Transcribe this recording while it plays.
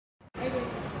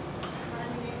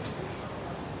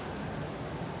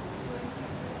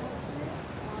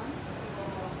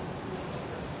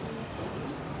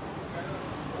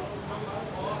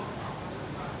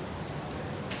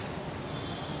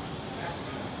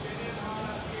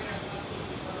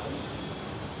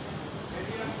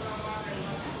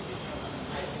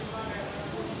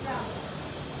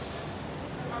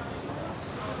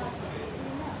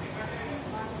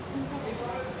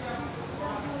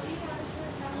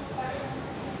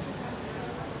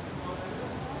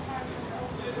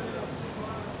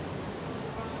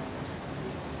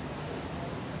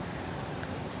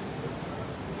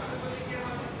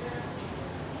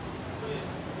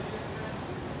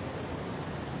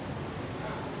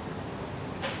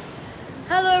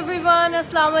everyone,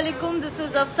 Assalamu alaikum. This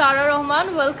is Afsara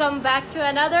Rahman. Welcome back to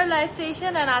another live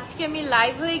session. And আজকে আমি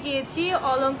live হয়ে গিয়েছি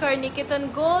অলংকার নিকেতন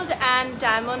গোল্ড এন্ড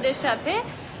ডায়মন্ডের সাথে।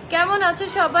 কেমন আছো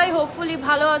সবাই? হোপফুলি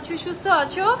ভালো আছো, সুস্থ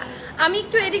আছো। আমি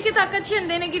একটু এদিকে তাকাচ্ছি এন্ড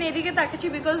দেন এগেইন এদিকে তাকাচ্ছি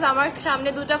বিকজ আমার সামনে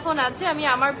দুটো ফোন আছে। আমি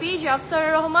আমার পেজ আফসারা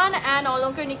রহমান এন্ড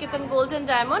অলংকার নিকেতন গোল্ড এন্ড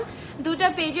ডায়মন্ড দুটো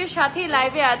পেজের সাথে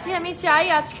লাইভে আছি। আমি চাই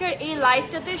আজকের এই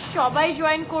লাইভটাতে সবাই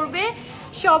জয়েন করবে।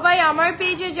 সবাই আমার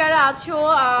পেজে যারা আছো,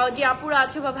 যে আপুরা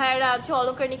আছো বা ভাইয়েরা আছো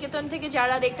অলংকার নিকেতন থেকে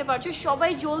যারা দেখতে পাচ্ছ,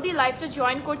 সবাই জলদি লাইভটা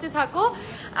জয়েন করতে থাকো।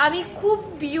 আমি খুব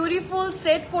বিউটিফুল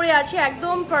সেট পরে আছি,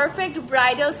 একদম পারফেক্ট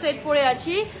ব্রাইডাল সেট পরে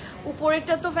আছি।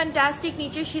 উপরেরটা তো ফ্যান্টাস্টিক,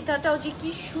 নিচের সীতাটাও যে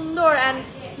কি সুন্দর and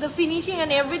the finishing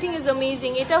and everything is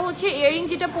amazing. এটা হচ্ছে ইয়াররিং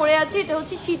যেটা পরে আছে, এটা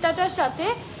হচ্ছে সীতাটার সাথে।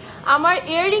 আমার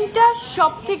ইয়াররিংটা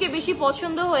সব থেকে বেশি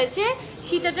পছন্দ হয়েছে,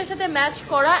 সীতাটার সাথে ম্যাচ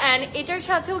করা অ্যান্ড এটার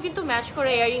সাথেও কিন্তু ম্যাচ করা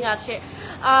ইয়াররিং আছে।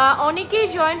 অনেকেই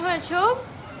জয়েন হয়েছো।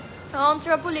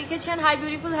 অন্তরাপু লিখেছেন hi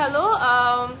beautiful, hello,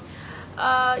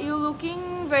 you looking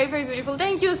very very beautiful,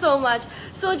 thank you so much.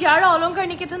 So যারা অলংকার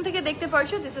নিকেতন থেকে দেখতে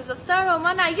পারছো, this is Afsara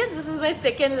Rahman. I guess this is my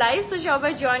second live. So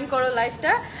সবাই জয়েন করো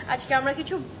লাইভটা। আজকে আমরা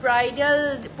কিছু ব্রাইডাল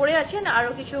পরে আছেন,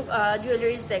 আরও কিছু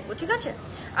জুয়েলারিজ দেখবো, ঠিক আছে?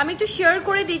 আমি একটু শেয়ার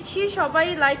করে দিচ্ছি, সবাই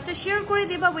লাইভটা শেয়ার করে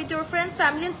দিবা with your friends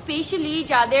family, specially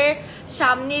যাদের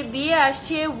সামনে বিয়ে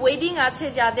আসছে, ওয়েডিং আছে,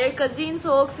 যাদের কাজিনস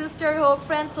হোক, সিস্টার হোক,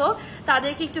 ফ্রেন্ডস হোক,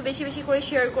 তাদেরকে একটু বেশি বেশি করে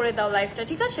শেয়ার করে দাও লাইভটা,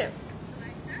 ঠিক আছে?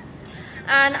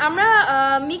 অ্যান্ড আমরা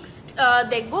মিক্সড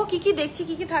দেখবো, কি কি দেখছি,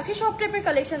 কি কি থাকছে, সব টাইপের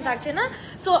কালেকশন থাকছে না।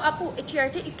 সো আপু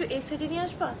চেয়ারটা একটু এই সাইডে নিয়ে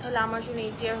আসবা, তাহলে আমার জন্য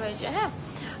ইজিয়ার হয়ে যায়। হ্যাঁ,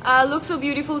 look so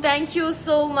beautiful, thank you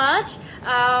so much.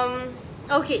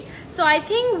 Okay, so I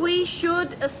think we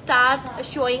should start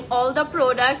showing all the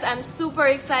products. I'm super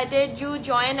excited. Do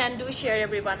join and do share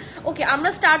everyone. Okay, আমরা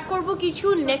স্টার্ট করব কিছু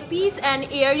নেক পিস এন্ড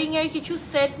ইয়াররিং এর কিছু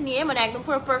set নিয়ে, মানে একদম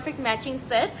পুরো perfect matching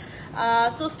set.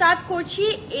 So start করছি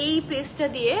এই পেজটা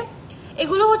দিয়ে।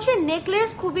 এগুলো হচ্ছে নেকলেস,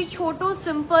 খুবই ছোট,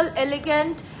 সিম্পল,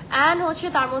 এলিগেন্ট অ্যান্ড হচ্ছে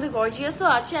তার মধ্যে গর্জিয়াসও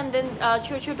আছে অ্যান্ড দেন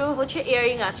ছোট ছোট হচ্ছে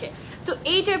ইয়াররিং আছে। সো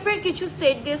এই টাইপের কিছু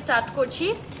সেট দিয়ে স্টার্ট করছি।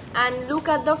 And look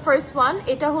at the first one.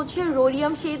 এটা হচ্ছে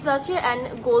রোডিয়াম শেডস আছে অ্যান্ড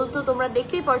গোল্ড, তো তোমরা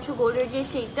দেখতেই পারছো গোল্ডের যে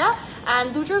শেডটা, অ্যান্ড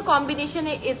দুটোর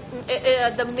কম্বিনেশনে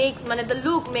দ্য মেক্স, মানে the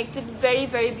look makes it very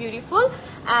very beautiful.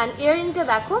 And ইয়াররিংটা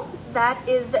দেখো, দ্যাট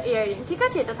ইজ দ্য ইয়াররিং, ঠিক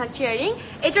আছে? এটা থাকছে ইয়াররিং।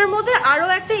 এটার মধ্যে আরও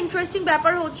একটা ইন্টারেস্টিং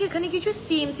ব্যাপার হচ্ছে, এখানে কিছু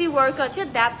সিএনসি ওয়ার্ক আছে,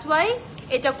 দ্যাটস ওয়াই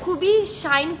এটা খুবই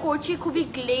শাইন করছে, খুবই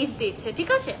গ্লেজ দিচ্ছে, ঠিক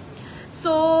আছে?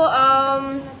 সো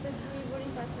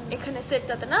এখানে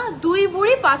সেটটাতে না 2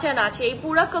 ভরি 5 আনা আছে। এই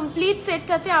পুরো কমপ্লিট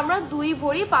সেটটাতে আমরা 2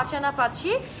 ভরি 5 আনা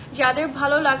পাচ্ছি। যাদের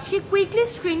ভালো লাগছে কুইকলি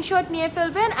স্ক্রিনশট নিয়ে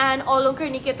ফেলবেন অ্যান্ড অলংকার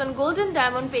নিকেতন গোল্ডেন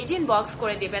ডায়মন্ড পেজে ইনবক্স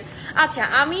করে দিবেন। আচ্ছা,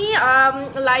 আমি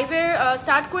লাইভের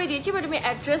স্টার্ট করে দিয়েছি, বাট আমি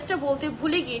অ্যাড্রেসটা বলতে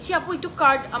ভুলে গিয়েছি। আপু একটু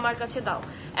কার্ড আমার কাছে দাও,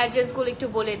 অ্যাড্রেসগুলো একটু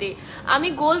বলে দিই। আমি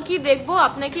গোল্ড কি দেখবো,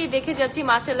 আপনাকেই দেখে যাচ্ছি,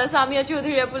 মাশাআল্লাহ। সামিয়া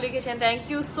চৌধুরী আপু লিখেছেন, thank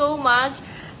you so much,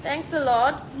 thanks a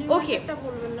lot. Okay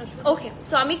okay,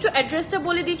 so আমি একটু অ্যাড্রেসটা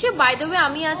বলে দিচ্ছি। বাই দ্য ওয়ে,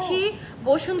 আমি আছি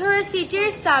বসুন্ধরা সিটির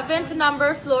 7th নাম্বার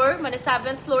ফ্লোর, মানে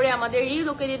 7th ফ্লোরে আমাদের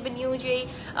রিলোকেটেড নিউ যে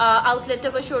আউটলেটটা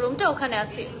বা শোরুমটা, ওখানে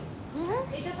আছি।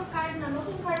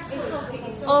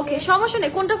 ওকে, সমস্যা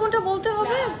নেই, কোনটা কোনটা বলতে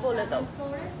হবে বলে দাও।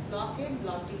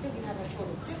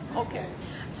 ওকে,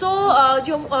 so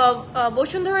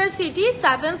Bashundhara city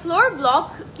 7th floor, block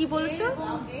কি বলেছো,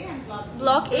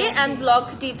 block A and block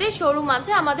D তে শোরুম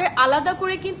আছে আমাদের। আলাদা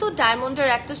করে কিন্তু ডায়মন্ডের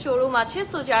একটা শোরুম আছে।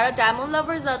 সো যারা ডায়মন্ড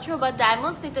লাভার্স আছো বা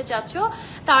ডায়মন্ডস নিতে চাচ্ছ,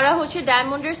 তারা হচ্ছে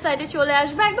ডায়মন্ডের সাইডে চলে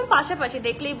আসবে, একদম পাশাপাশি,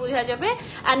 দেখলেই বোঝা যাবে।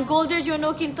 অ্যান্ড গোল্ডের জন্য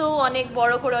কিন্তু অনেক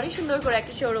বড় করে, অনেক সুন্দর করে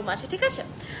একটা শোরুম আছে, ঠিক আছে?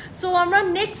 সো আমরা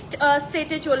নেক্সট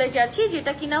সেটে চলে যাচ্ছি,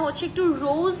 যেটা কিনা হচ্ছে একটু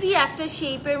রোজি একটা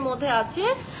শেপের মধ্যে আছে।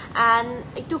 অ্যান্ড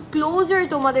একটু ক্লোজার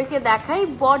তোমাদেরকে দেখাই,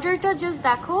 বর্ডারটা জাস্ট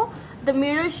দেখো, the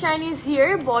mirror shine is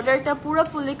here, border ta pura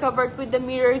fully covered with the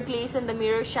mirror glaze and the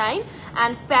mirror shine.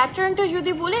 And pattern ta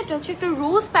jodi bole, eta hocche ekta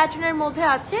rose pattern er moddhe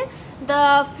ache, the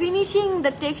finishing,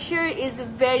 the texture is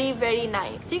very very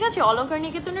nice, ঠিক আছে? অলংকার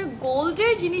নিকেতনের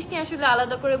গোল্ডের জিনিস নিয়ে আসলে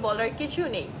আলাদা করে বলার কিছু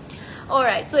নেই।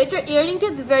 অলরাইট, সো এটার ইয়াররিংটা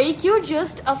is very cute,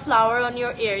 just a flower on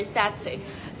your ears, that's it.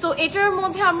 So এটার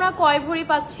মধ্যে আমরা কয় ভরি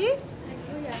পাচ্ছি?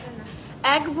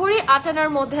 1 ভরি 8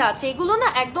 আনার মধ্যে আছে। এগুলো না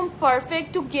একদম পারফেক্ট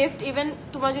টু গিফট, ইভেন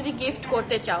তোমরা যদি গিফট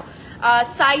করতে চাও,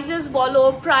 সাইজেস বলো,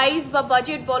 প্রাইস বা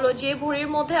বাজেট বলো, যে ভরির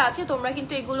মধ্যে আছে তোমরা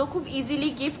কিন্তু এগুলো খুব ইজিলি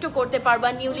গিফটও করতে পারবা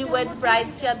নিউলি ওয়েডস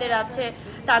ব্রাইডস যাদের আছে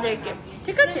তাদেরকে,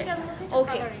 ঠিক আছে?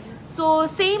 ওকে, সো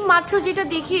সেম মাত্র যেটা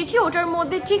দেখিয়েছি ওটার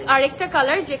মধ্যে ঠিক আরেকটা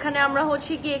কালার, যেখানে আমরা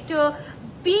হচ্ছে কি একটু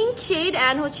পিঙ্ক শেড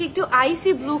অ্যান্ড হচ্ছে একটু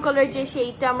আইসি ব্লু কালার যে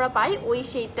শেডটা আমরা পাই, ওই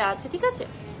শেডটা আছে, ঠিক আছে?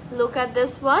 Look at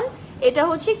this one. এটা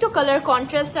হচ্ছে একটু কালার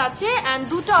কন্ট্রাস্ট আছে এন্ড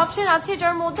দুটো অপশন আছে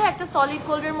এটার মধ্যে, একটা সলিড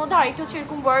গোল্ডের মধ্যে আর একটা হচ্ছে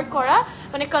এরকম ওয়ার্ক করা,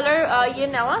 মানে কালার ইয়ে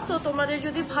নেওয়া। সো তোমাদের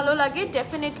যদি ভালো লাগে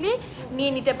ডেফিনেটলি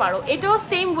নিয়ে নিতে পারো। এটাও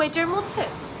সেম ওয়েটের মধ্যে,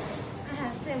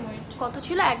 হ্যাঁ সেম ওয়েট। কত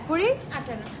ছিল? 1 ভরি 8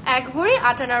 আনা। 1 ভরি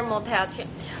 8 আনার মধ্যে আছে।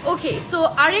 ওকে, সো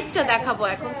আরেকটা দেখাবো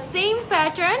এখন, সেম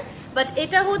প্যাটার্ন বাট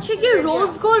এটা হচ্ছে কি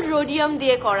রোজ গোল্ড রোডিয়াম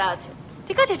দিয়ে করা আছে,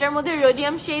 ঠিক আছে? এটার মধ্যে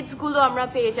রোডিয়াম শেডস গুলো আমরা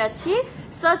পেয়ে যাচ্ছি,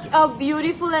 such a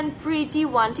beautiful and pretty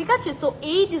one, ঠিক আছে? সো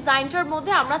এই ডিজাইনটার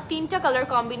মধ্যে আমরা 3টা কালার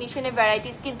কম্বিনেশনে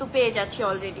ভ্যারাইটিস কিন্তু পেয়ে যাচ্ছি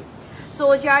অলরেডি। সো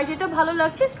যার যেটা ভালো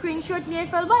লাগছে স্ক্রিনশট নিয়ে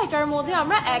ফেলবা। এটার মধ্যে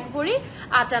আমরা 1 ভরি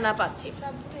 8 আনা পাচ্ছি।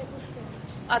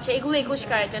 আচ্ছা, এগুলো 21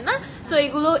 ক্যারেটের না? সো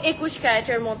এগুলো 21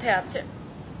 ক্যারেটের মধ্যে আছে।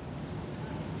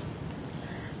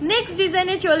 নেক্সট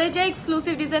ডিজাইনে চলে যাই,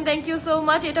 exclusive design. Thank you so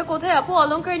much. এটা কোথায় আপু?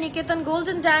 অলংকার নিকেতন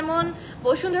golden diamond,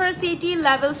 Bashundhara city,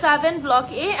 level 7 block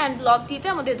A and block D তে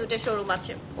আমাদের দুটো শোরুম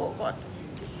আছে। ও গড,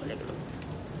 ভুলে গেল।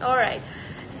 অলরাইট,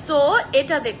 সো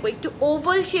এটা দেখো একটু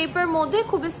ওভাল শেপের মধ্যে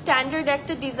খুবই স্ট্যান্ডার্ড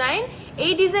একটা ডিজাইন।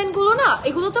 এই ডিজাইনগুলো না,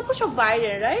 এগুলো তো সব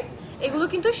বাইরের, রাইট? এগুলো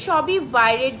কিন্তু সবই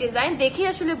বাইরের ডিজাইন, দেখে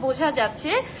আসলে বোঝা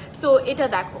যাচ্ছে। সো এটা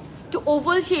দেখো একটু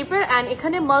ওভাল শেপের অ্যান্ড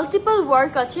এখানে মাল্টিপল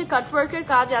ওয়ার্ক আছে, কাট ওয়ার্কের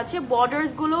কাজ আছে,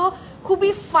 বর্ডার্স গুলো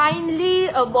খুবই ফাইনলি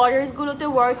বর্ডার্স গুলোতে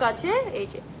ওয়ার্ক আছে। এই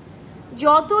যে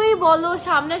যতই বলো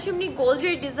সামনাসামনি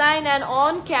গোল্ডের ডিজাইন অ্যান্ড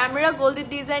অন ক্যামেরা গোল্ডের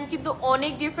ডিজাইন কিন্তু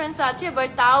অনেক ডিফারেন্স আছে, বাট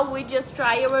তাও we just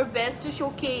try our best to show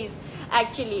case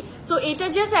actually. So এটা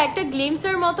জাস্ট একটা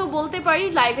গ্লিমসের মতো বলতে পারি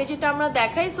লাইভে যেটা আমরা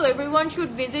দেখাই। So everyone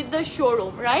should visit the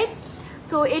showroom, right?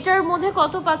 So এটার মধ্যে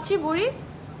কত পাচ্ছি ভরি?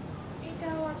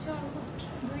 এটাও আছে অলমোস্ট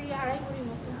 2-2.5 ভরি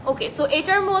মতো। ওকে, সো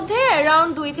এটার মধ্যে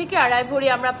অ্যারাউন্ড 2 থেকে 2.5 ভরি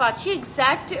আমরা পাচ্ছি।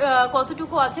 এক্সাক্ট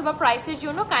কতটুকু আছে বা প্রাইসের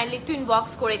জন্য কাইন্ডলি একটু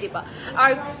ইনবক্স করে দিবা।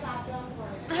 আর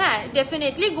হ্যাঁ,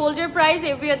 ডেফিনেটলি গোল্ডের price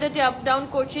every other day up down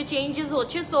করছে, চেঞ্জেস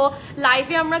হচ্ছে। সো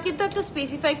লাইভে আমরা কিন্তু একটা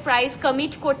স্পেসিফাইড প্রাইস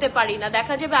কমিট করতে পারি না।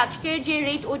 দেখা যাবে আজকের যে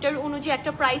রেট ওটার অনুযায়ী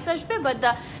একটা প্রাইস আসবে, বাট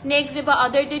দ্য নেক্সট ডে বা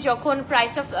আদার ডে যখন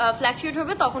প্রাইসটা ফ্ল্যাকচুয়েট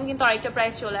হবে তখন কিন্তু আরেকটা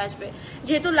প্রাইস চলে আসবে।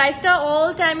 যেহেতু লাইভটা অল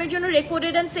টাইমের জন্য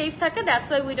রেকর্ডেড অ্যান্ড সেফ থাকে, that's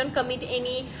why we don't commit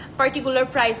any particular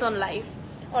price on live.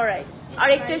 Alright,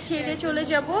 আরেকটা শেডে চলে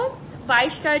যাব।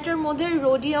 22 ক্যারেটের মধ্যে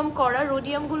রোডিয়াম করা,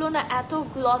 রোডিয়াম গুলো না এত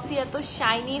গ্লসি, এত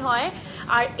শাইনি হয়।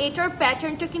 আর এটার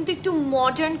প্যাটার্নটা কিন্তু একটু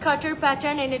মডার্ন কাটার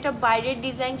প্যাটার্ন, এন্ড এটা বাইরের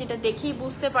ডিজাইন, যেটা দেখেই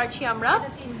বুঝতে পারছি আমরা।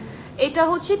 এটা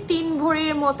হচ্ছে 3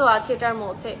 ভরির মতো আছে এটার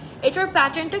মধ্যে। এটার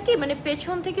প্যাটার্নটা কি মানে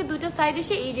পেছন থেকে দুটো সাইড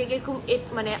এসে এই জায়গায়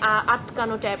এরকম মানে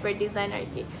আটকানো টাইপের ডিজাইন আর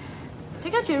কি,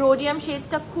 ঠিক আছে? রোডিয়াম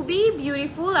শেডসটা খুবই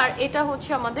বিউটিফুল। আর এটা হচ্ছে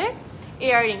আমাদের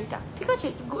ইয়াররিংটা, ঠিক আছে?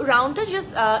 রাউন্ডটা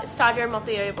জাস্ট স্টার্টার মতো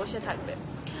ইয়ারে বসে থাকবে।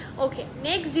 ওকে,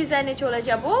 নেক্সট ডিজাইনে চলে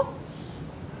যাব।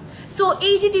 সো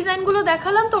এই যে ডিজাইনগুলো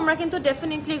দেখালাম তোমরা কিন্তু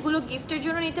ডেফিনেটলি এগুলো গিফটের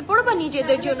জন্য নিতে পারো বা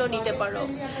নিজেদের জন্য নিতে পারো।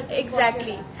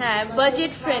 এক্স্যাক্টলি, হ্যাঁ,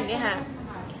 বাজেট ফ্রেন্ডলি। হ্যাঁ,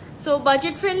 সো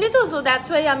বাজেট ফ্রেন্ডলি তো, সো দ্যাটস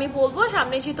ওয়াই আমি বলবো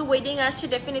সামনে যেহেতু ওয়েডিং আসছে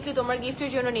ডেফিনেটলি তোমার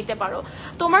গিফটের জন্য নিতে পারো।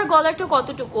 তোমার গলাটা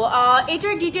কতটুকু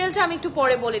এটার ডিটেলটা আমি একটু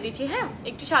পরে বলে দিচ্ছি, হ্যাঁ,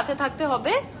 একটু সাথে থাকতে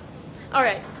হবে।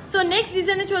 অলরাইট, সো নেক্সট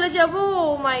ডিজাইনে চলে যাব। ও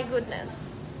my goodness,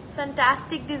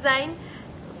 fantastic design,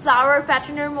 flower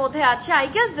প্যাটার্নের মধ্যে আছে। I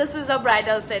guess this is a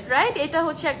bridal set, right? এটা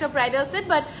হচ্ছে একটা ব্রাইডাল সেট,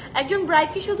 বাট একজন ব্রাইড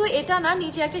কি শুধু এটা না,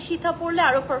 নিচে একটা সীতা পরলে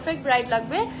আরো পারফেক্ট ব্রাইড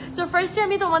লাগবে। সো ফার্স্টে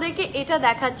আমি তোমাদেরকে এটা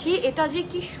দেখাচ্ছি। এটা যে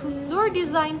কি সুন্দর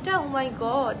ডিজাইনটা, ও মাই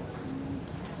গড।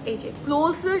 এই যে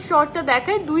ক্লোজার শটটা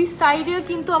দেখায়, দুই সাইডে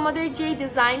কিন্তু আমাদের যে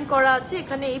ডিজাইন করা আছে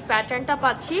এখানে এই প্যাটার্নটা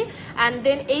পাচ্ছি। অ্যান্ড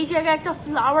দেন এই জায়গায় একটা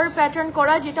ফ্লাওয়ার প্যাটার্ন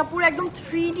করা, যেটা পুরো একদম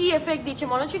 3D এফেক্ট দিচ্ছে,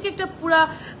 মনে হচ্ছে কি একটা পুরো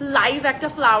লাইভ একটা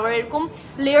ফ্লাওয়ার এরকম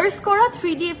লেয়ার্স করা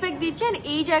 3D এফেক্ট দিচ্ছে।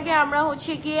 এই জায়গায় আমরা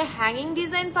হচ্ছে গিয়ে হ্যাঙ্গিং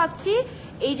ডিজাইন পাচ্ছি,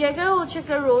 এই জায়গায় হচ্ছে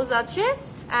একটা রোজ আছে,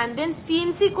 অ্যান্ড দেন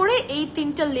সিএনসি করে এই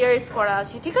 3টা লেয়ার্স করা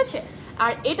আছে, ঠিক আছে?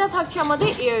 আর এটা থাকছে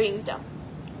আমাদের ইয়াররিংটা,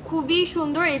 খুবই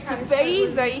সুন্দর, ইটস ভেরি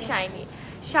ভেরি শাইনি।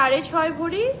 6.5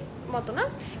 ভরি মতো না,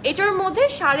 এটার মধ্যে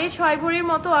 6.5 ভরির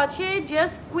মতো আছে।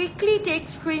 Just quickly take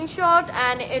screenshot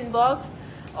and inbox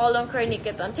অলংকার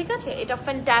নিকেতন, ঠিক আছে? এটা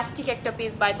ফ্যান্টাস্টিক একটা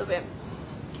পিস বাই দ্য ওয়ে।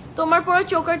 তোমার পরে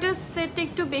চোকারটার সেটটা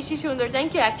একটু বেশি সুন্দর। থ্যাংক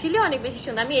ইউ, অ্যাকচুয়ালি অনেক বেশি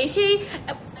সুন্দর। আমি এসেই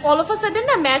অল অফ আ সাডেন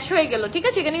না ম্যাচ হয়ে গেল, ঠিক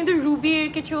আছে? এখানে কিন্তু রুবির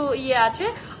কিছু ইয়ে আছে,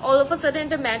 অল অফ আ সাডেন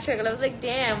এটা ম্যাচ হয়ে গেল। I was like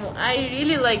dam, I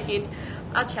really like it.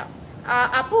 আচ্ছা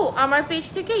আপু, আমার পেজ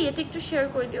থেকে এটা একটু শেয়ার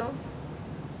করে দিও,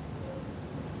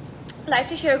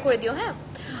 লাইভটা শেয়ার করে দিও, হ্যাঁ?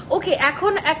 ওকে,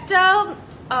 এখন একটা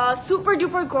super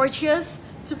duper gorgeous,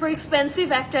 super expensive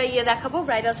একটা ইয়ে দেখাবো,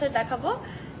 ব্রাইডাল সেট দেখাবো।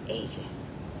 এই যে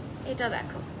এটা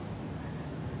দেখো,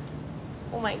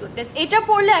 ও মাই গুডনেস, এটা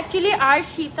পরলে অ্যাকচুয়ালি আর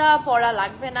সীতা পরা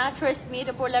লাগবে না, ট্রাস্ট মি,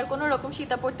 এটা পরলে আর কোনো রকম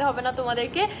সীতা পরতে হবে না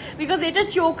তোমাদেরকে, বিকজ এটা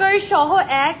চোকার সহ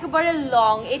একবারে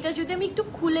লং। এটা যদি আমি একটু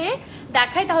খুলে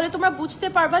দেখাই তাহলে তোমরা বুঝতে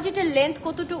পারবা যে এটার লেন্থ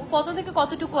কত থেকে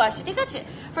কতটুকু আসে, ঠিক আছে?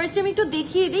 ফার্স্ট আমি একটু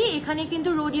দেখিয়ে দিই, এখানে কিন্তু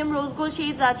রোডিয়াম রোজ গোল্ড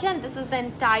শেডস আছে, and this is the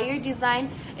entire design,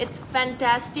 it's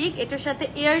fantastic. এটার সাথে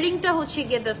ইয়াররিংটা হচ্ছে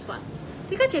গিয়ে দিস ওয়ান,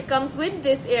 ঠিক আছে, কামস উইথ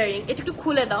দিস ইয়াররিং। এটা একটু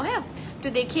খুলে দাও, হ্যাঁ একটু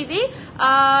দেখিয়ে দিই।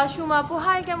 সুমা আপু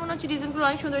হাই, কেমন হচ্ছে? ডিজাইনগুলো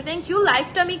অনেক সুন্দর, থ্যাংক ইউ।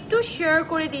 লাইভটা আমি একটু শেয়ার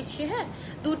করে দিচ্ছি, হ্যাঁ,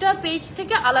 দুটা পেজ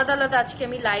থেকে আলাদা আলাদা আজকে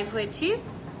আমি লাইভ হয়েছি।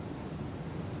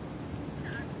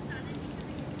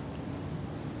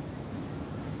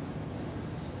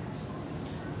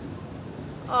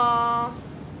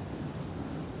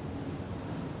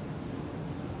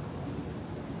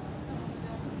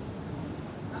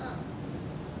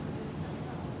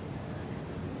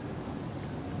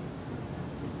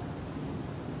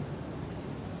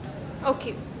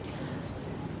 ওকে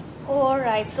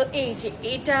অলরাইট, সো এই যে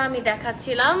এটা আমি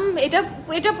দেখাচ্ছিলাম,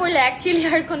 এটা পরলে অ্যাকচুয়ালি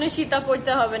আর কোনো সীতা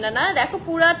পরতে হবে না, না দেখো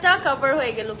পুরাটা কভার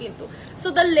হয়ে গেল কিন্তু। সো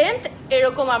দ্য লেন্থ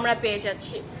এরকম আমরা পেয়ে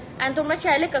যাচ্ছি, অ্যান্ড তোমরা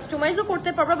চাইলে কাস্টমাইজও করতে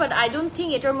পারবা, বাট আই ডোন্ট থিঙ্ক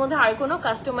এটার মধ্যে আর কোনো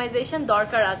কাস্টমাইজেশন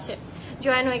দরকার আছে।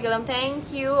 জয়েন হয়ে গেলাম, thank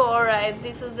you. Alright,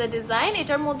 this is the design.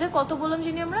 এটার মধ্যে কত বললাম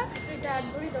জানি আমরা?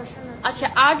 আচ্ছা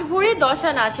 8 ভরি 10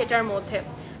 আনা আছে এটার মধ্যে,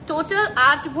 টোটাল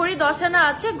 8 ভরি 10 আনা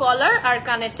আছে গলার আর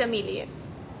কানেরটা মিলিয়ে।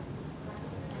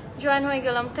 জয়েন হয়ে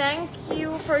গেলাম, থ্যাংক ইউ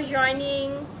ফর জয়নিং।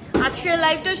 আজকের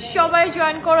লাইভটা সবাই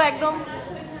জয়েন করো, একদম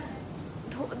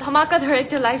ধামাকাধার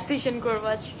একটা লাইভ সেশন করবো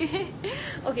আজকে।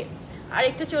 ওকে,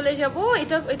 আরেকটা চলে যাব,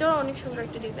 এটা অনেক সুন্দর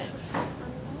একটা ডিজাইন।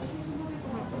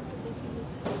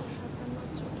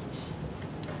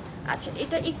 আচ্ছা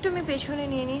এটা একটু আমি পেছনে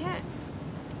নিয়ে নিই, হ্যাঁ,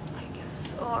 আই গেস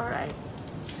অলরাইট।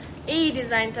 এই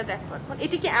ডিজাইনটা দেখো, এখন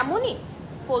এটা কি এমনই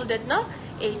ফোল্ডেড না?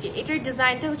 এই যে এটার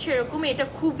ডিজাইনটা হচ্ছে এরকম, এটা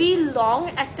খুবই লং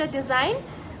একটা ডিজাইন,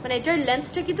 মানে এটার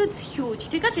লেন্থটা কিন্তু হিউজ,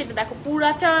 ঠিক আছে? এটা দেখো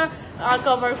পুরাটা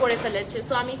কভার করে ফেলেছে।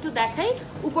 সো আমি একটু দেখাই,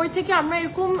 উপর থেকে আমরা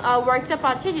এরকম ওয়ার্কটা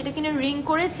পাচ্ছি, যেটা কিনা রিং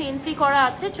করে সিএনসি করা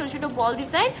আছে, ছোট ছোট বল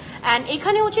ডিজাইন, অ্যান্ড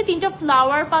এখানে হচ্ছে 3টা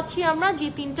ফ্লাওয়ার পাচ্ছি আমরা, যে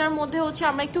 3টার মধ্যে হচ্ছে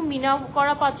আমরা একটু মিনা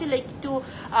করা পাচ্ছি, লাইক একটু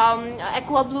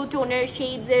অ্যাকোয়া ব্লু টোনের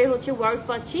শেডস এর হচ্ছে ওয়ার্ক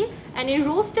পাচ্ছি, অ্যান্ড এই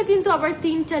রোজটা কিন্তু আবার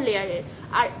 3টা লেয়ারের।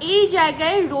 আর এই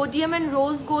জায়গায় রোডিয়াম অ্যান্ড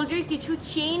রোজ গোল্ডের কিছু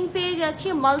চেইন পেয়ে যাচ্ছি,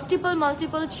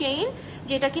 মাল্টিপল চেইন,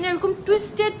 যেটা কিনা এরকম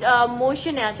টুইস্টেড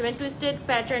মোশনে আছে, মানে টুইস্টেড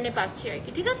প্যাটার্নে পাচ্ছি আর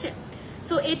কি, ঠিক আছে?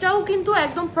 সো এটাও কিন্তু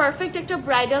একদম পারফেক্ট একটা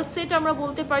ব্রাইডাল সেট আমরা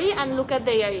বলতে পারি। And look at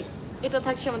the earring, এটা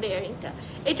থাকছে আমাদের ইয়ারিংটা।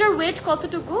 এটার ওয়েট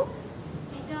কতটুকু?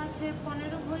 এটা আছে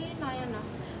 15 ভরি 9 আনা।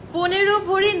 15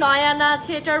 ভরি 9 আনা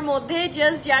আছে এটার মধ্যে।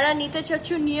 জাস্ট যারা নিতে চাচ্ছ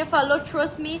নিয়ে ফেলো,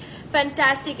 trust me,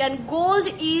 fantastic. And gold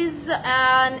is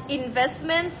an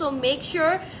investment, so make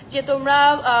sure যে তোমরা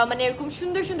মানে এরকম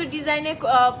সুন্দর সুন্দর ডিজাইনে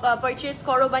পারচেস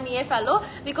করো বা নিয়ে ফেলো,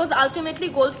 বিকজ আলটিমেটলি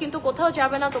গোল্ড কিন্তু কোথাও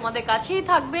যাবে না, তোমাদের কাছেই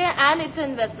থাকবে, and it's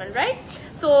investment, right?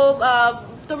 So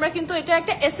তোমরা কিন্তু এটা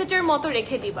একটা এসেটের মতো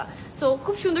রেখে দিবা। সো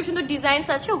খুব সুন্দর সুন্দর ডিজাইনস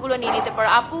আছে, ওগুলো নিয়ে নিতে পারো।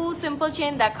 আপু সিম্পল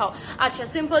চেইন দেখাও। আচ্ছা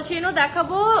সিম্পল চেইনও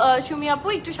দেখাবো, সুমি আপু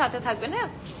একটু সাথে থাকবেন, হ্যাঁ।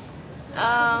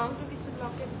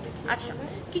 আচ্ছা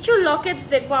কিছু লকেটস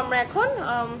দেখবো আমরা এখন,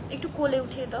 একটু কোলে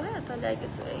উঠিয়ে দাও, হ্যাঁ, তাহলে আই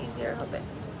গেস ইজিয়ার হবে।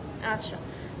 আচ্ছা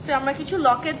সো আমরা কিছু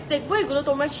লকেটস দেখবো, এগুলো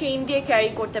তোমরা চেইন দিয়ে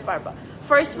ক্যারি করতে পারবা।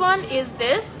 ফার্স্ট ওয়ান ইজ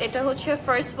দিস, এটা হচ্ছে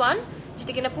ফার্স্ট ওয়ান,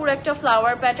 যেটা কিনা পুরো একটা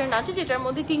ফ্লাওয়ার প্যাটার্ন আছে, যেটার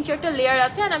মধ্যে 3-4টা লেয়ার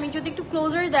আছে। আর আমি যদি একটু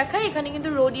ক্লোজার দেখাই, এখানে কিন্তু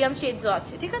রোডিয়াম শেডসও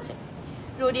আছে, ঠিক আছে?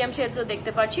 রোডিয়াম শেডসও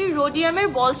দেখতে পাচ্ছি। রোডিয়ামের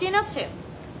বল চেইন আছে,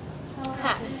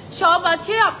 হ্যাঁ সব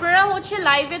আছে। আপনারা হচ্ছে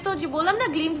লাইভে তো যে বললাম না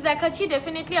গ্লিমস দেখাচ্ছি,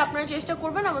 ডেফিনেটলি আপনারা চেষ্টা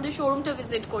করবেন আমাদের শোরুমটা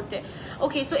ভিজিট করতে।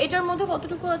 ওকে, সো এটার মধ্যে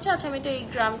কতটুকু আছে? আচ্ছা আমি এটা এই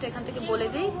গ্রামটা এখান থেকে বলে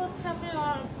দিই, হচ্ছে আপনি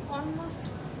অলমোস্ট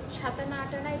 7 আনা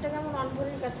 8 আনা, এটা যেমন 1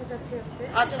 ভরির কাছাকাছি আছে।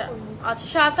 আচ্ছা আচ্ছা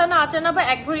 7 আনা 8 আনা বা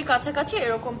 1 ভরি কাছাকাছি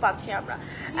এরকম পাচ্ছি আমরা।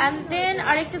 অ্যান্ড দেন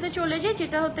আরেকটাতে চলে যাই,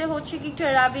 যেটা হচ্ছে কি একটু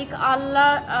অ্যারাবিক আল্লাহ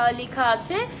লেখা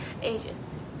আছে। এই যে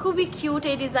খুবই কিউট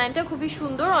এই ডিজাইনটা, খুবই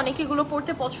সুন্দর। অনেকে এগুলো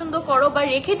পড়তে পছন্দ করো বা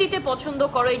রেখে দিতে পছন্দ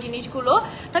করো, এই জিনিসগুলো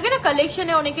থাকে না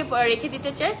কালেকশনে অনেকে রেখে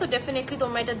দিতে চায়, সো ডেফিনেটলি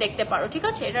তোমরা এটা দেখতে পারো, ঠিক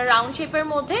আছে? এটা রাউন্ড শেপের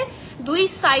মধ্যে, 2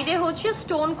 সাইডে হচ্ছে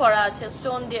স্টোন করা আছে,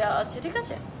 স্টোন দেওয়া আছে, ঠিক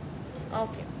আছে?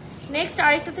 ওকে, নেক্সট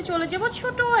আরেকটাতে চলে যাবো,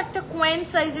 ছোট একটা কোয়েন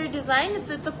সাইজের ডিজাইন,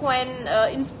 ইটস আ কোয়েন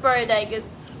ইন্সপায়ার্ড আই গেস,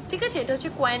 ঠিক আছে? এটা হচ্ছে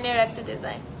কোয়েনের একটা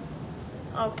ডিজাইন।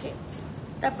 ওকে,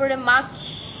 তারপরে মাছ,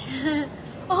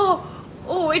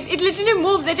 ও ইট লিটারালি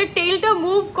মুভস, এটা টেইলটা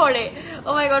মুভ করে। ও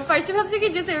মাই গড, ফার্স্টে ভাবছি কি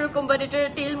জাস্ট এরকম, বাট এটা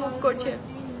টেইল মুভ করছে।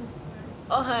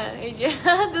 ও হ্যাঁ, এই যে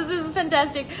দিস ইজ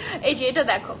ফ্যান্টাস্টিক। এই যে এটা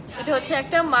দেখো, এটা হচ্ছে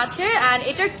একটা মাছের, অ্যান্ড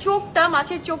এটার চোখটা,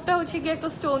 মাছের চোখটা হচ্ছে কি একটা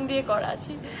স্টোন দিয়ে করা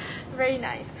আছে, ভেরি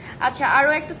নাইস। আচ্ছা আরো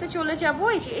একটাতে চলে যাবো,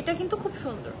 এই যে এটা কিন্তু খুব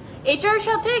সুন্দর, এটার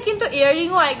সাথে কিন্তু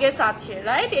ইয়াররিংও আই গেস আছে,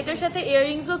 রাইট? এটার সাথে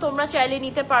ইয়াররিংসও তোমরা চাইলে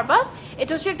নিতে পারবা।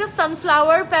 এটা হচ্ছে একটা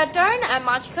সানফ্লাওয়ার প্যাটার্ন,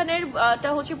 মাঝখানের টা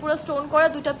হচ্ছে পুরো স্টোন করা,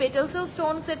 দুইটা পেটেলসেও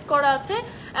স্টোন সেট করা আছে,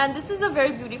 and this is a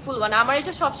very beautiful one. আমার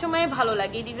এটা সবসময় ভালো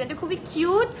লাগে, এই ডিজাইনটা খুবই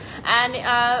কিউট অ্যান্ড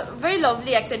ভেরি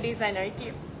লাভলি একটা ডিজাইন আর কি।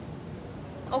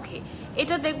 ওকে,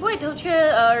 এটা দেখবো, এটা হচ্ছে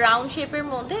রাউন্ড শেপের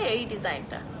মধ্যে এই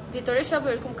ডিজাইনটা, ভিতরে সব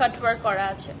এরকম কাটওয়ার্ক করা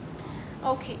আছে।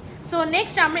 ওকে, সো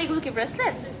নেক্সট আমরা এগুলো কি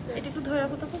ব্রেসলেট, এটা একটু ধরে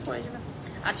রাখো তো পরে যাবে।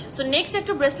 আচ্ছা, সো নেক্সট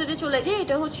একটা ব্রেসলেটে চলে যাই।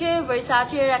 এটা হচ্ছে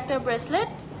ভার্সাচের একটা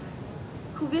ব্রেসলেট,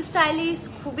 খুবই স্টাইলিশ,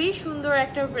 খুবই সুন্দর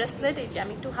একটা ব্রেসলেট। এই যে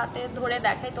আমি একটু হাতে ধরে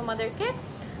দেখাই তোমাদেরকে,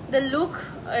 the look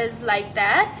is like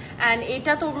that. And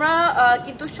এটা তোমরা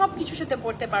কিন্তু সব কিছুর সাথে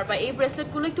পড়তে পারবা। এই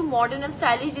ব্রেসলেটগুলো একটু মডার্ন অ্যান্ড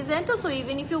স্টাইলিশ ডিজাইন, তো so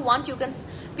even if you want you can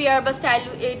pair বা style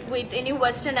it with any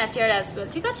western অ্যাটিয়ার as well,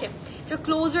 ঠিক আছে? তো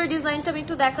ক্লোজার ডিজাইনটা আমি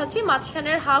একটু দেখাচ্ছি,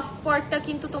 মাঝখানের হাফ পার্টটা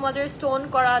কিন্তু তোমাদের স্টোন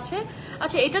করা আছে।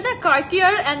 আচ্ছা, এটা না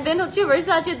কার্টিয়ার অ্যান্ড দেন হচ্ছে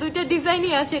ভার্সাচে, দুইটা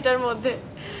ডিজাইনই আছে এটার মধ্যে।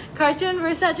 Cartier and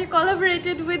Versace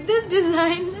collaborated with this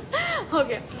design.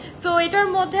 Okay, so এটার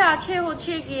মধ্যে আছে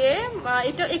হচ্ছে গিয়ে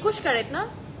এটা 21 ক্যারেট না,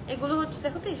 এগুলো হচ্ছে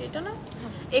দেখো তো, এটা না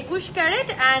 21 ক্যারেট।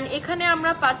 অ্যান্ড এখানে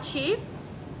আমরা পাচ্ছি,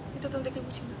 এটা তো দেখতে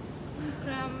বুঝি না,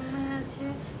 আছে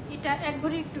এটা এক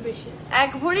ভরি একটু বেশি আছে,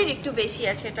 এক ভরির একটু বেশি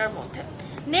আছে এটার মধ্যে।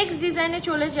 নেক্সট ডিজাইনে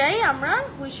চলে যাই আমরা,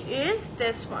 হুইচ ইজ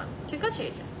দিস ওয়ান, ঠিক আছে?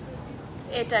 এই যে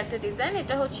এটা একটা ডিজাইন,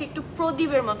 এটা হচ্ছে একটু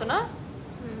প্রদীপের মতো না,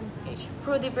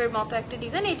 প্রদীপের মতো একটা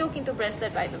ডিজাইন, এটাও কিন্তু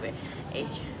ব্রেসলেট বাই দেবে। এই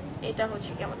যে এটা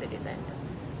হচ্ছে কি আমাদের ডিজাইনটা,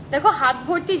 দেখো হাত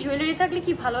ভর্তি জুয়েলারি থাকলে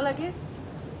কি ভালো লাগে।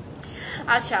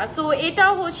 আচ্ছা, সো এটা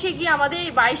হচ্ছে কি আমাদের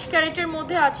 22 ক্যারেটের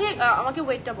মধ্যে আছে। আমাকে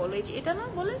ওয়েটটা বলো, এই যে এটা না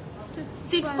বলে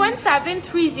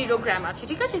 6.730 গ্রাম আছে,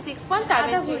 ঠিক আছে?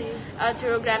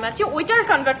 6.730 গ্রাম আছে। ওইটার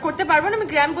কনভার্ট করতে পারবো না, আমি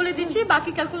গ্রাম বলে দিচ্ছি,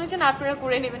 বাকি ক্যালকুলেশন আপনারা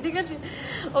করে নেবেন, ঠিক আছে?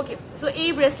 ওকে, সো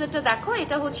এই ব্রেসলেটটা দেখো,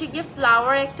 এটা হচ্ছে গিয়ে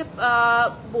ফ্লাওয়ার একটা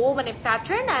বো মানে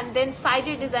প্যাটার্ন, অ্যান্ড দেন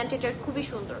সাইডের ডিজাইনটা এটা খুবই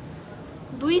সুন্দর।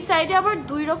 দুই সাইডে আবার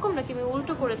দুই রকম, নাকি আমি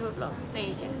উল্টো করে ধরলাম?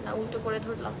 এই যে না, উল্টো করে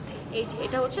ধরলাম। এই যে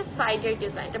এটা হচ্ছে সাইডের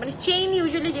ডিজাইনটা, মানে চেইন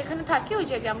ইউজুয়ালি যেখানে থাকে ওই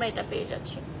জায়গায় আমরা এটা পেয়ে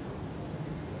যাচ্ছি।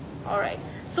 অলরাইট,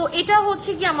 সো এটা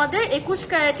হচ্ছে কি আমাদের 21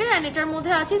 ক্যারেটের, অ্যান্ড এটার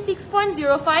মধ্যে আছে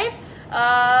 6.05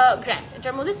 গ্রাম,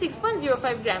 এটার মধ্যে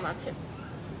 6.05 গ্রাম আছে।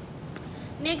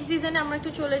 নেক্সট ডিজাইনে আমরা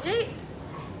একটু চলে যাই।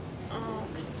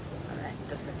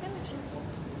 একটা সেকেন্ড।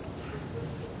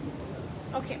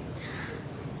 ওকে,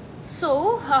 সো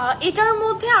এটার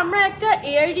মধ্যে আমরা একটা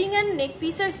ইয়াররিং এন্ড নেক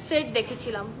পিসের সেট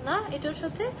দেখেছিলাম না এটার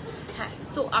সাথে? হ্যাঁ,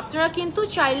 সো আপনারা কিন্তু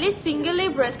চাইলে সিঙ্গেল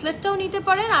এই ব্রেসলেটটাও নিতে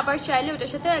পারেন, আবার চাইলে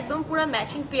ওটার সাথে একদম পুরো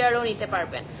ম্যাচিং পেয়ারও নিতে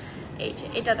পারবেন। এই যে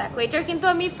এটা দেখো, এটার কিন্তু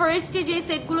আমি ফার্স্টে যে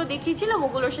সেটগুলো দেখিয়েছিলাম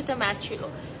ওগুলোর সাথে ম্যাচ ছিল।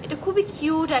 এটা খুবই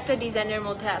কিউট একটা ডিজাইনের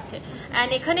মধ্যে আছে, অ্যান্ড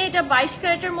এখানে এটা 22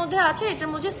 ক্যারেটের মধ্যে আছে, এটার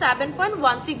মধ্যে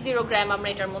 7.160 গ্রাম আমরা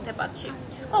এটার মধ্যে পাচ্ছি।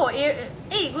 ও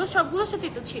এইগুলো সবগুলোর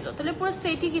সাথেই তো ছিল, তাহলে পুরো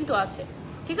সেটই কিন্তু আছে,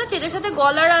 ঠিক আছে? এটার সাথে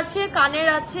গলার আছে, কানের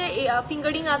আছে,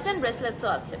 ফিঙ্গারিং আছে, এন্ড ব্রেসলেটসও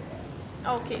আছে।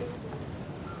 ওকে,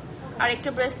 আরেকটা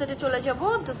ব্রেসলেটে চলে যাব।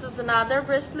 দিস ইজ অ্যানাদার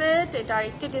ব্রেসলেট, এটা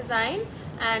আরেকটা ডিজাইন,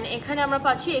 অ্যান্ড এখানে আমরা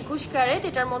পাচ্ছি 21 ক্যারেট,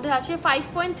 এটার মধ্যে আছে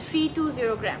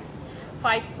 5.320 গ্রাম,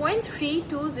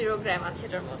 5.320 গ্রাম আছে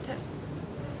এটার মধ্যে।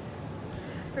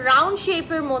 রাউন্ড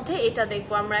শেপের মধ্যে এটা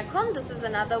দেখবো আমরা এখন। দিস ইজ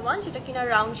অ্যানাদার ওয়ান, যেটা কিনা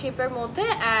রাউন্ড শেপের মধ্যে,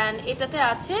 অ্যান্ড এটাতে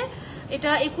আছে,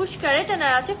 এটা 21 ক্যারেট অ্যান্ড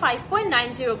আছে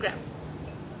 5.90 গ্রাম,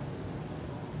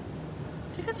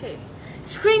 ঠিক আছে?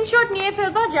 স্ক্রিনশট নিয়ে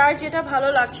ফেলবা, যার যেটা ভালো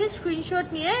লাগছে স্ক্রিনশট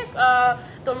নিয়ে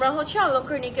তোমরা হচ্ছে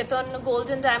অলঙ্কার নিকেতন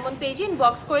গোল্ডেন ডায়মন্ড পেজে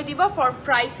ইনবক্স করে দিবা ফর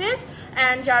প্রাইসেস,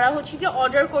 অ্যান্ড যারা হচ্ছে কি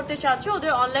অর্ডার করতে চাচ্ছ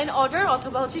ওদের অনলাইন অর্ডার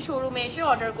অথবা হচ্ছে শোরুমে এসে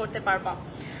অর্ডার করতে পারবা।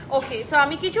 ওকে, সো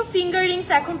আমি কিছু ফিঙ্গার রিংস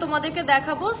এখন তোমাদেরকে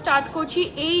দেখাবো। স্টার্ট করছি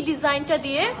এই ডিজাইনটা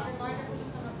দিয়ে।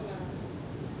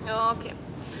 ওকে,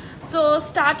 সো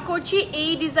স্টার্ট করছি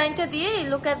এই ডিজাইনটা দিয়ে।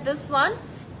 লুক এট দিস ওয়ান,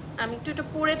 আমি একটু এটা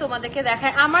পরে তোমাদেরকে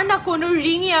দেখাই। আমার না কোনো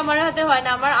রিংই আমার হাতে হয় না,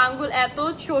 আমার আঙ্গুল এত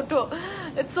ছোট,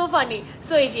 ইটস সো ফানি।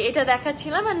 সো এই যে এটা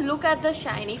দেখাচ্ছিলাম, and look at the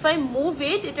shine, if I move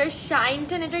ইট, এটার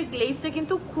শাইনটা এটার গ্লেজটা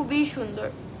কিন্তু খুবই সুন্দর,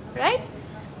 রাইট?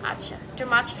 আচ্ছা, এটার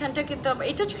মাঝখানটা কিন্তু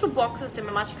এটা ছোট বক্স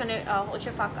সিস্টেমে, মাঝখানে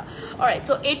হচ্ছে ফাঁকা। অলরাইট,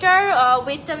 সো এটার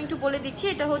ওয়েটটা আমি একটু বলে দিচ্ছি।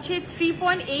 এটা হচ্ছে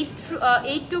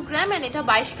 3.82 গ্রাম, এন্ড এটা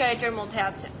 22 ক্যারেটের মধ্যে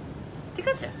আছে, ঠিক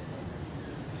আছে?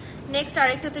 নেক্সট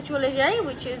আরেকটাতে চলে যাই,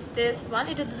 উইচ ইজ দিস ওয়ান।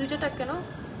 এটা দুইটা কেন?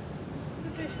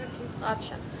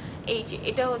 আচ্ছা, এই যে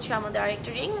এটা হচ্ছে আমাদের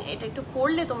আরেকটা রিং। এটা একটু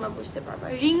পরলে তোমরা বুঝতে পারবা।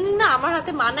 রিং না আমার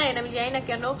হাতে মানায় না, আমি জানি না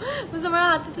কেন, আমার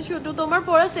হাতে তো ছোট, তোমার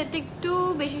পরা সেটটা একটু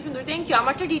বেশি সুন্দর। Thank you.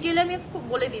 আমারটা ডিটেইলে আমি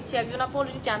বলে দিচ্ছি, একজন আপু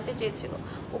অলরেডি জানতে চেয়েছিল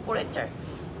উপরেরটার,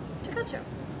 ঠিক আছে?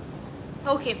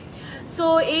 ওকে, সো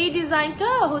এই ডিজাইনটা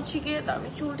হচ্ছে কি, আমি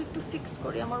চুলটা একটু ফিক্স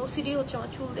করি, আমার ওসিডি হচ্ছে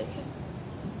আমার চুল দেখে।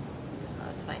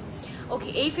 It's fine. ওকে,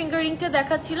 এই ফিঙ্গারিংটা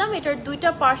দেখাচ্ছিলাম, এটার দুইটা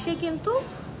পাশে কিন্তু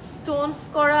স্টোনস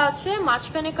করা আছে,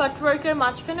 মাঝখানে কাটওয়ার্কের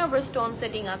মাঝখানে আবার স্টোন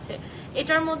সেটিং আছে।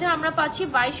 এটার মধ্যে আমরা পাচ্ছি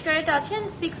 22 ক্যারেট আছে,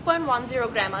 6.10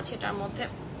 গ্রাম আছে এটার মধ্যে।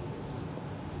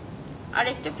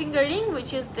 আরেকটা fingering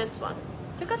which is this one,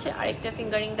 ঠিক আছে? আরেকটা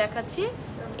ফিঙ্গারিং দেখাচ্ছি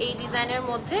এই ডিজাইনের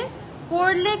মধ্যে।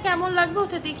 পরলে কেমন লাগবে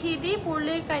ওটা দেখিয়ে দিই,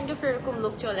 পরলে কাইন্ড অফ এরকম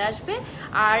লুক চলে আসবে।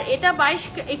 আর এটা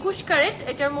 21 ক্যারেট,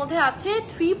 এটার মধ্যে আছে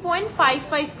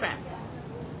 3.55 গ্রাম।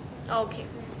 ওকে,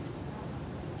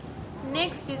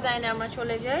 নেক্সট ডিজাইনে আমরা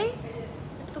চলে যাই।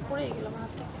 এটা তো পরে গেলাম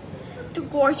হাতে। একটু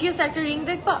গর্জিয়াস একটা রিং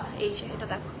দেখবা, এই যে এটা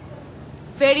দেখো,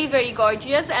 very very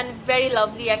gorgeous and very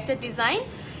lovely একটা ডিজাইন।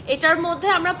 এটার মধ্যে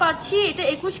আমরা পাচ্ছি, এটা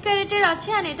 21 ক্যারেটের আছে,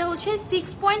 আর এটা হচ্ছে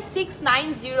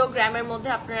 6.690 গ্রামের মধ্যে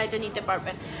আপনারা এটা নিতে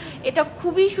পারবেন। এটা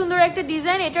খুবই সুন্দর একটা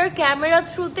ডিজাইন, এটার ক্যামেরা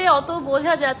থ্রুতে অত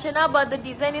বোঝা যাচ্ছে না, but the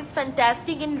design is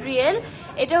fantastic in real.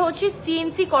 এটা হচ্ছে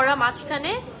সিএনসি করা,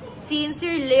 মাঝখানে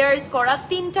সিএনসির লেয়ার্স করা,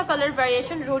 3টা colour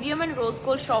variation, rhodium and rose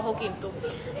gold সহ। কিন্তু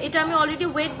এটা আমি অলরেডি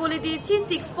ওয়েট বলে দিয়েছি,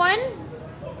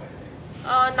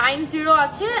 6.90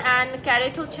 আছে, অ্যান্ড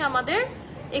ক্যারেট হচ্ছে আমাদের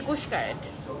 21 ক্যারেট।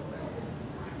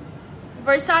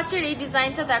 ভার্সাচের এই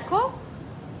ডিজাইনটা দেখো,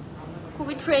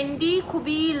 খুবই ট্রেন্ডি,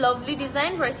 খুবই লাভলি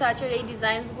ডিজাইন ভার্সাচের এই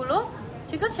ডিজাইনস গুলো,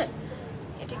 ঠিক আছে?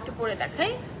 এটা একটু পরে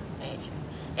দেখাই।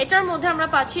 এটার মধ্যে আমরা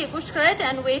পাচ্ছি 21 ক্যারেট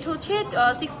অ্যান্ড ওয়েট হচ্ছে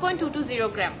 6.220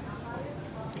 গ্রাম।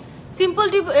 সিম্পল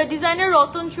ডিজাইনের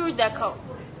রতনচুর দেখাও।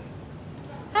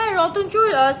 হ্যাঁ, রতনচুর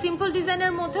সিম্পল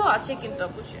ডিজাইনের মধ্যেও আছে কিন্তু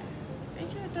অবশ্যই। এই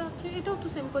যে এটা আছে, এটাও তো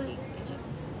সিম্পলই।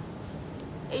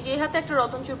 এই যে হাতে একটা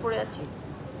রতনচুর পরে আছে,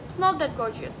 ইটস নট দ্যাট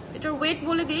গর্জিয়াস। এটার ওয়েট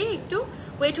বলে দিই একটু,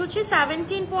 ওয়েট হচ্ছে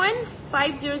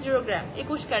 17.500 গ্রাম,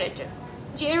 21 ক্যারেটের।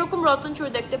 যে এরকম রতনচুর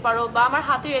দেখতে পারো, বা আমার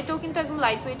হাতের এটাও কিন্তু একদম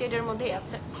লাইট ওয়েট এর মধ্যেই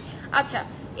আছে। আচ্ছা,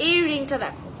 এই রিংটা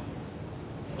দেখো,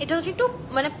 এটা হচ্ছে একটু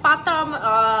মানে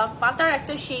পাতার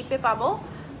একটা শেপে পাবো,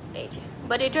 এই যে,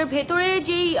 বাট এটার ভেতরে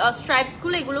যেই স্ট্রাইপস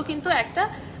গুলো, এগুলো কিন্তু একটা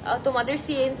তোমাদের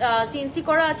সিএনসি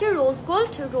করা আছে, রোজ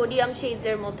গোল্ড রোডিয়াম শেডস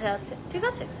এর মধ্যে আছে, ঠিক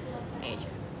আছে? এই যে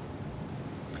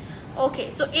ওকে,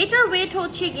 সো এটার ওয়েট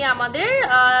হচ্ছে গিয়ে আমাদের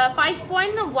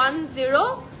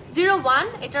 5.1001।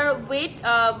 এটার ওয়েট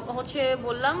হচ্ছে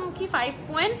বললাম কি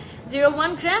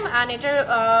 5.01 গ্রাম, অ্যান্ড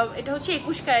এটা হচ্ছে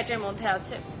 21 ক্যারেটের মধ্যে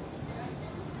আছে।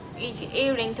 এই যে এই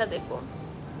রিংটা দেখো,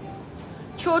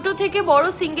 ছোট থেকে বড়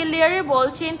সিঙ্গেল লেয়ারের বল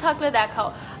চেইন থাকলে দেখাও।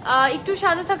 একটু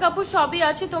সাথে থাকা আপু, সবই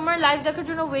আছে। তোমার লাইভ দেখার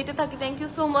জন্য ওয়েটে থাকি, thank you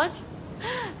so much,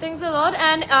 thanks a lot.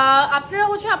 And আপনারা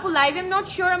হচ্ছে আপু লাইভ এম নট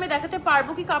শিওর আমি দেখাতে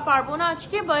পারবো কি পারবো না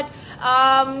আজকে, বাট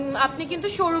আপনি কিন্তু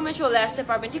শোরুমে চলে আসতে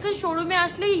পারবেন, ঠিক আছে? শোরুমে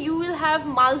আসলে you will have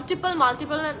multiple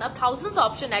thousands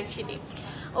option actually.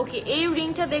 ওকে, এই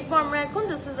রিংটা দেখবো আমরা এখন।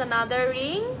 দিস ইজ অ্যানাদার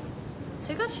রিং,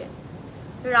 ঠিক আছে?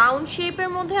 রাউন্ড শেপের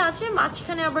মধ্যে আছে,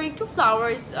 মাঝখানে আবার একটু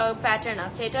ফ্লাওয়ার্স প্যাটার্ন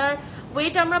আছে। এটার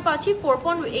ওয়েট আমরা পাচ্ছি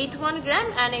 4.81 গ্রাম,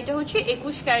 অ্যান্ড এটা হচ্ছে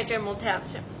 21 ক্যারেটের মধ্যে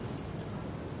আছে।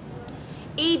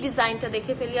 এই ডিজাইনটা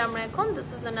দেখে ফেলি আমরা এখন। দিস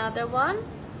ইজ অ্যানাদার ওয়ান,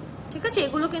 ঠিক আছে?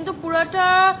 এগুলো কিন্তু পুরাটা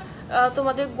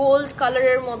তোমাদের গোল্ড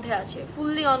কালারের মধ্যে আছে,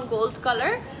 ফুললি অন গোল্ড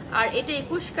কালার, আর এটা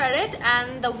 21 carat and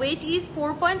the wait is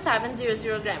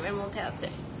 4.700 গ্রামের মধ্যে আছে।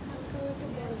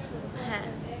 হ্যাঁ,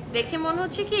 দেখে মনে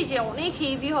হচ্ছে কি যে অনেক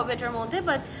হেভি হবে এটার মধ্যে,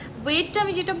 বাট ওয়েটটা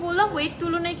আমি যেটা বললাম, ওয়েট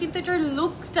তুলনায় কিন্তু এটার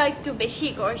লুকটা একটু বেশি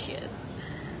গর্জিয়াস।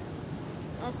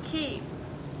 ওকে,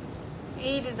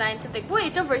 এই ডিজাইনটা দেখবো,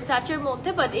 এটা ভার্সাচের মধ্যে,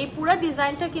 বাট এই পুরো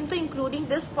ডিজাইনটা কিন্তু including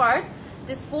this part,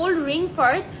 this fold ring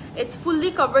part, it's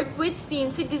fully covered with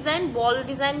CNC design, ball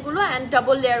design গুলো and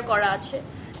double layer করা আছে।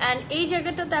 and এই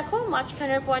জায়গাটা দেখো,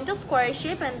 মাঝখানের পয়েন্টটা স্কোয়ার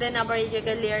শেপ, and then আবার এই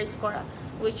জায়গায় লেয়ার্স করা,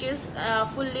 which is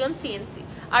fully on CNC।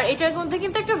 আর এটার মধ্যে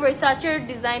কিন্তু একটা ভার্সাচের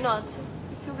ডিজাইনও আছে,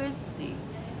 if you guys see।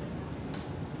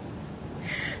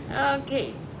 okay,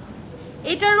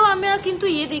 এটারও আমরা কিন্তু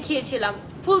ইয়ে দেখিয়েছিলাম,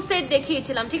 ফুল সেট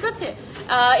দেখিয়েছিলাম, ঠিক আছে?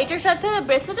 এটার সাথে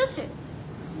ব্রেসলেট আছে,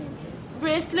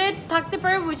 ব্রেসলেট থাকতে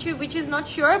পারে, which is not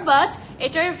sure, but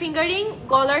এটার ফিঙ্গারিং,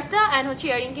 গলারটা এন্ড হচ্ছে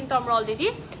ইয়ারিং কিন্তু আমরা অলরেডি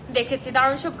দেখেছি।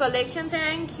 দারুণ সব collection,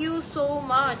 thank you so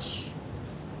much.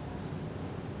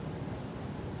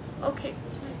 Okay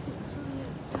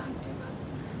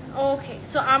okay,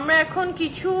 so আমরা এখন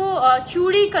কিছু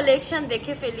চুড়ি কালেকশন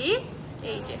দেখে ফেলি।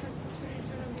 এই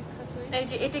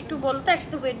যে এটা একটু বলো তো,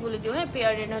 একসাথে ওয়েট বলে দিও, হ্যাঁ,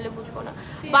 পেয়ারে, নাহলে বুঝবো না।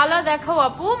 বালা দেখাও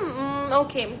আপু।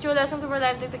 ওকে, চলে আসলাম তোমার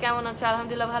লাইভ দেখতে। কেমন আছো?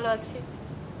 আলহামদুলিল্লাহ ভালো আছি।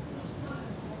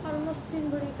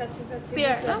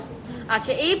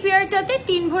 আচ্ছা, এই পেয়ারটাতে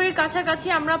 3 ভরির কাছাকাছি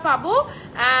আমরা পাবো।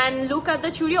 অ্যান্ড লুক এট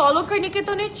দ্য চুড়ি। অলঙ্কার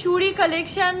নিকেতনের চুড়ি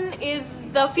collection is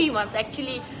the famous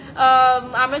actually.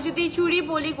 আমরা যদি চুড়ি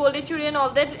বলি গোল্ডের চুড়ি এন্ড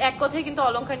অল দ্যাট এক কথায় কিন্তু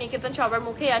অলংকার নিকেতন সবার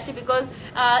মুখেই আসে বিকজ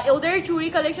ওদের চুড়ি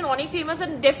কালেকশন অনেক famous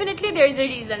and definitely there is a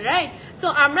reason right so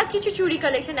আমরা কিছু চুড়ি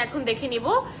কালেকশন এখন দেখে নিব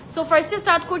সো ফার্স্টে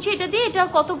স্টার্ট করছি এটা দিয়ে এটা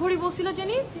কত ভরি বলছিল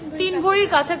জানি 3 ভরির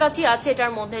কাছাকাছি আছে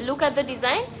এটার মধ্যে লুক এট দ্য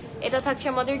ডিজাইন এটা থাকছে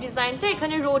আমাদের ডিজাইনটা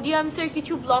এখানে রোডিয়ামস এর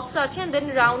কিছু ব্লকস আছে এন্ড দেন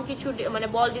রাউন্ড কিছু মানে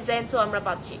বল ডিজাইনসও আমরা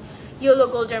পাচ্ছি ইয়েলো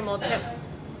গোল্ডের মধ্যে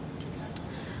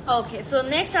ওকে সো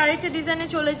নেক্সট আরেকটা ডিজাইনে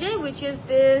চলে যাই উইচ ইজ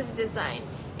দিস ডিজাইন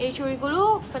এই চুড়িগুলো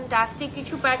ফ্যান্টাস্টিক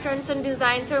কিছু প্যাটার্নস এন্ড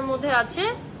ডিজাইনস এর মধ্যে আছে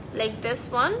লাইক দিস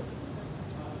ওয়ান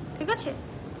ঠিক আছে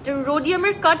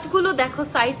রোডিয়ামের কাট গুলো দেখো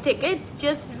সাইড থেকে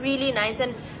just really nice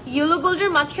and yellow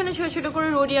গোল্ডের মাঝখানে ছোট ছোট করে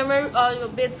রোডিয়ামের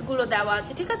বেডস গুলো দেওয়া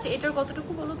আছে ঠিক আছে এটার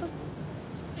কতটুকু বলো তো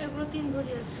এগুলো 3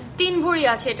 ভরি আছে 3 ভরি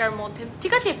আছে এটার মধ্যে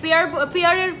ঠিক আছে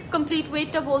পেয়ারের কমপ্লিট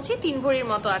ওয়েটটা বলছি 3 ভরির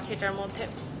মতো আছে এটার মধ্যে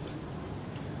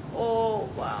ও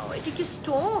ওয়াও এটা কি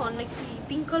স্টোন নাকি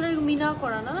পিঙ্ক কালার মিনা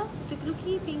করা না এগুলো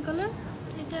কি পিঙ্ক কালার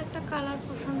এটা একটা কালার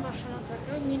পোষণ বসানো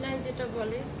থাকে মিনায় যেটা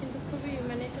বলে কিন্তু খুবই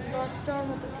মানে এটা লস যাওয়ার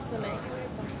মতো কিছু নাই একেবারে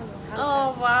বসানো ও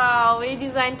ওয়াও এই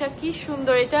ডিজাইনটা কি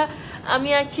সুন্দর এটা আমি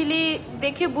অ্যাকচুয়ালি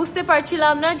দেখে বুঝতে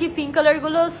পারছিলাম না যে পিঙ্ক কালার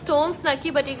গুলো স্টোনস নাকি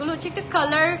বাট এগুলো হচ্ছে একটা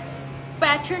কালার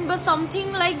প্যাটার্ন বা something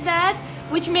like that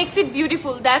which makes it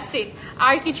beautiful that's it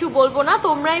আর কিছু বলবো না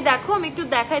তোমরাই দেখো আমি একটু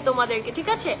দেখাই তোমাদেরকে ঠিক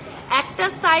আছে একটা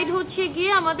সাইড হচ্ছে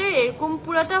গিয়ে আমাদের এরকম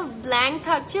পুরাটা ব্ল্যাঙ্ক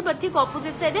থাকছে বাট ঠিক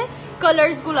অপোজিট সাইডে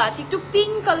কালার্স গুলো আছে একটু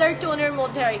পিঙ্ক কালার টোনের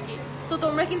মধ্যে আর কি সো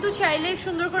তোমরা কিন্তু চাইলে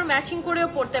সুন্দর করে ম্যাচিং করেও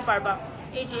পরতে পারবা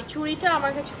এই যে চুড়িটা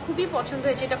আমার কাছে খুবই পছন্দ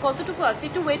হয়েছে এটা কতটুকু আছে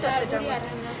একটু ওয়েট আছে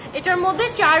এটার মধ্যে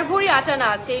 4 ভরি আটানা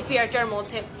আছে এই পেয়ারটার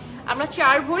মধ্যে আমরা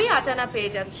 4 ভরি আটানা পেয়ে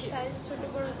যাচ্ছি সাইজ ছোট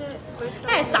বড়তে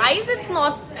হ্যাঁ size it's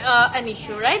not an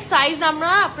issue right size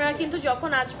আপনারা কিন্তু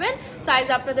যখন আসবেন সাইজ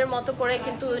আপনাদের মতো করে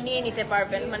কিন্তু নিয়ে নিতে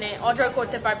পারবেন মানে অর্ডার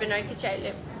করতে পারবেন আর কি চাইলে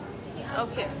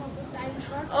ওকে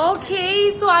ওকে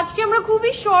সো আজকে আমরা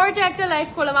খুবই শর্ট একটা লাইভ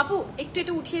করলাম আপু একটু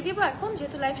এটা উঠিয়ে দিবা এখন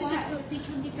যেহেতু লাইভ শেষে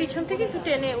পিছন থেকে একটু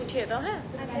টেনে উঠিয়ে দাও হ্যাঁ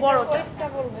বড়টা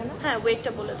বলবো না হ্যাঁ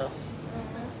ওয়েটটা বলে দাও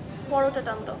বড়টা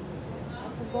টান দাও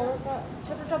বড়টা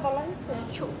ছোটটা বলা হয়েছে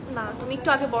না তুমি একটু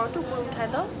আগে বড়টা উপরে উঠায়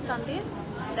দাও টান দিয়ে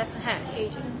দেখো হ্যাঁ এই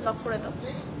যে লক করে দাও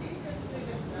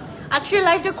আজকের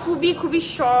লাইভটা খুবই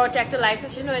শর্ট একটা লাইভ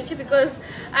সেশন হয়েছে because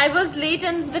I was late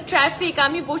and the traffic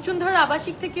আমি বসুন্ধরা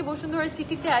আবাসিক থেকে বসুন্ধরা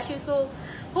সিটিতে আসি so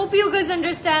hope you guys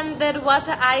understand that what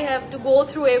I have to go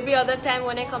through every other time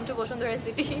when I come to Bashundhara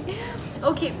city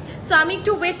okay so আমি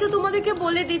একটু ওয়েটটা তোমাদেরকে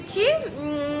বলে দিচ্ছি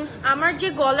আমার যে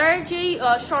গলার যেই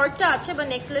শর্টটা আছে বা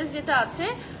নেকলেস যেটা আছে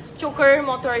চোকারের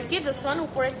মতো আর কি দিস ওয়ান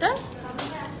উপরেরটা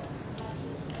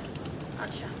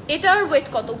আচ্ছা এটার ওয়েট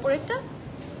কত উপরেরটা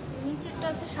নিচেরটা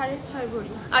আছে 6.5 ভরি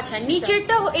আচ্ছা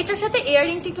নিচেরটা এটার সাথে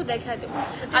ইয়াররিংটা একটু দেখায় দেব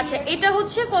আচ্ছা এটা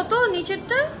হচ্ছে কত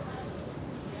নিচেরটা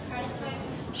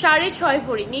 6.5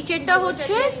 ভরি নিচেরটা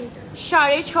হচ্ছে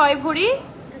 6.5 ভরি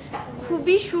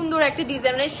খুবই সুন্দর একটা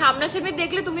ডিজাইন মানে সামনাসামনি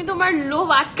দেখলে তুমি তোমার লোভ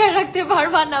আটকায় রাখতে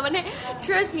পারবা না মানে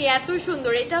ট্রাস্ট মি এত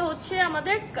সুন্দর এটা হচ্ছে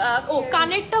আমাদের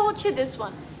কানেরটা হচ্ছে দিস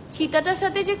ওয়ান সীতাটার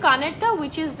সাথে যে কানেরটা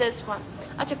উইচ ইজ দিস ওয়ান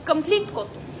আচ্ছা কমপ্লিট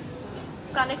কত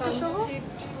কানেরটা সহ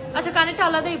আচ্ছা কানেরটা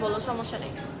আলাদাই বলো সমস্যা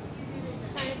নেই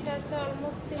কানেরটা আছে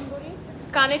অলমোস্ট 3 ভরি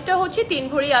কানেরটা হচ্ছে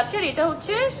 3 ভরি আছে আর এটা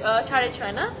হচ্ছে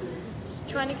 6.5 না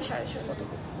 6 নাকি 6.5 কত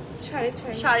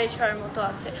 6.5 মতো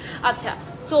আছে আচ্ছা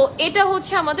সো এটা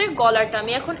হচ্ছে আমাদের গলারটা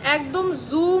আমি এখন একদম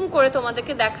জুম করে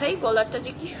তোমাদেরকে দেখাই গলারটা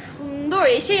যে কি সুন্দর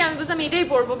এসেই আমি বললাম এটাই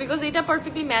পরবো বিকজ এটা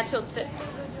পারফেক্টলি ম্যাচ হচ্ছে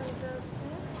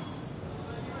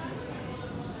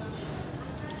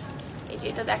এই যে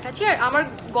এটা দেখাচ্ছি আর আমার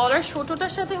গলার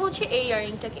ছোটটার সাথে হচ্ছে এই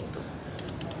ইয়াররিংটা কিন্তু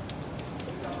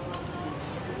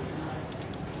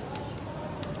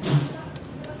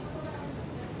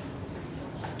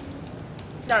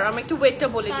আমি একটু ওয়েটটা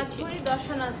বলে দিচ্ছি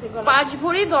 5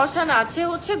 ভরি 10 আনা আছে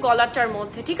হচ্ছে গলাটার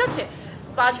মধ্যে ঠিক আছে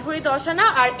 5 ভরি 10 আনা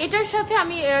আর এটার সাথে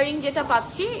আমি ইয়াররিং যেটা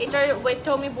পাচ্ছি এটার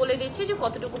ওয়েটটাও আমি বলে দিচ্ছি যে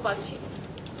কতটুকু পাচ্ছি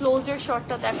ক্লোজের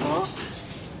শটটা দেখো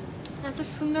এত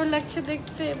সুন্দর লাগছে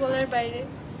দেখতে বলার বাইরে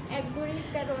 1 ভরি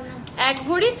 13 আনা 1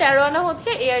 ভরি 13 আনা হচ্ছে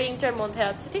ইয়াররিংটার মধ্যে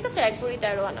আছে ঠিক আছে 1 ভরি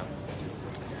 13 আনা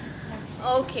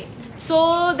okay so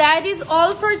that is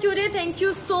all for today thank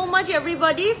you so much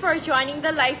everybody for joining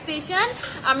the live session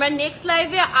আমরা next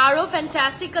live এ আরো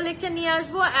fantastic collection নিয়ে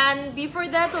আসবো and before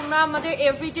that তোমরা আমাদের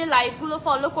everyday live গুলো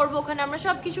follow করবে ওখানে আমরা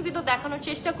সবকিছু কিন্তু দেখানোর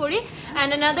চেষ্টা করি and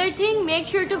another thing make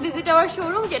sure to visit our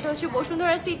showroom যেটা হচ্ছে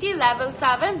Bashundhara city level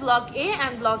 7 block A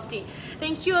and block D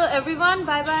thank you everyone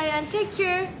bye bye and take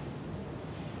care